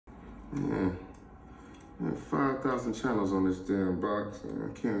Man, I have 5,000 channels on this damn box, and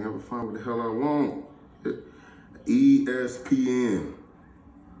I can't ever find what the hell I want. ESPN.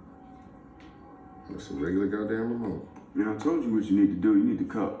 That's a regular goddamn remote. Man, I told you what you need to do. You need to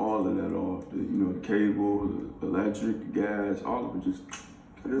cut all of that off. The cable, the electric, the gas, all of it. Just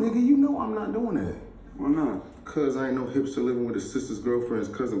cut it off. Nigga, you know I'm not doing that. Why not? Cause I ain't no hipster living with his sister's girlfriend's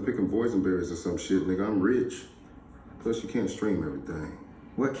cousin picking boysenberries or some shit, nigga. I'm rich. Plus, you can't stream everything.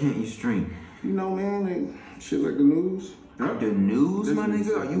 What can't you stream? You know, man, like, shit like the news. The news, my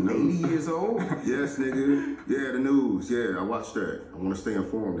nigga? Are you 80 years old? Yes, nigga. Yeah, the news. Yeah, I watch that. I want to stay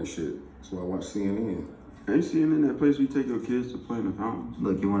informed and shit. That's why I watch CNN. Ain't CNN that place where you take your kids to play in the fountains?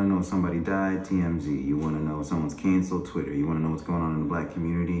 Look, you want to know if somebody died? TMZ. You want to know if someone's canceled? Twitter. You want to know what's going on in the black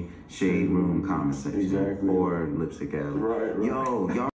community? Shade Room comment section. Exactly. Or Lipstick Alley. Right. Yo, y'all.